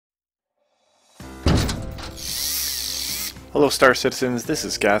Hello Star Citizens, this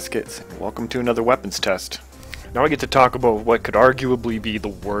is Gaskets, and welcome to another weapons test. Now I get to talk about what could arguably be the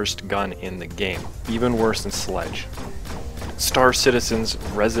worst gun in the game, even worse than Sledge. Star Citizen's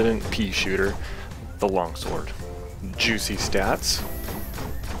resident pea shooter, the Longsword. Juicy stats.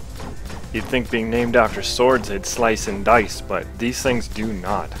 You'd think being named after swords they'd slice and dice, but these things do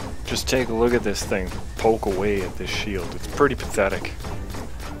not. Just take a look at this thing poke away at this shield. It's pretty pathetic.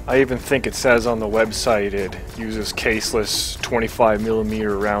 I even think it says on the website it uses caseless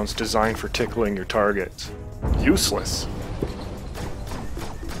 25mm rounds designed for tickling your targets. Useless.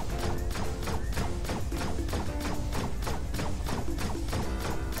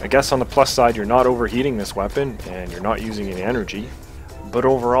 I guess on the plus side you're not overheating this weapon and you're not using any energy, but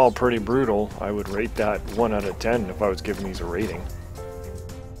overall pretty brutal. I would rate that 1 out of 10 if I was giving these a rating.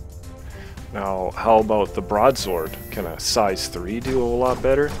 Now, how about the broadsword? Can a size 3 do a lot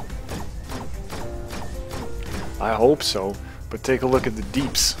better? I hope so, but take a look at the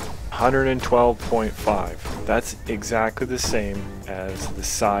deeps. 112.5. That's exactly the same as the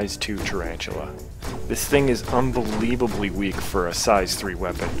size 2 tarantula. This thing is unbelievably weak for a size 3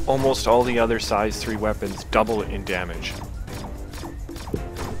 weapon. Almost all the other size 3 weapons double it in damage.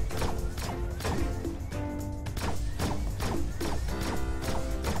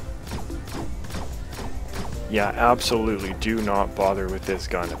 Yeah, absolutely do not bother with this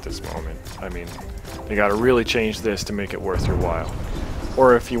gun at this moment. I mean, they gotta really change this to make it worth your while.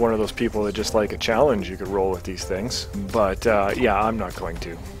 Or if you're one of those people that just like a challenge, you could roll with these things. But yeah, I'm not going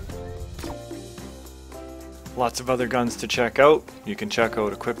to. Lots of other guns to check out. You can check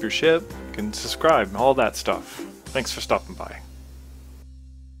out Equip Your Ship, you can subscribe, all that stuff. Thanks for stopping by.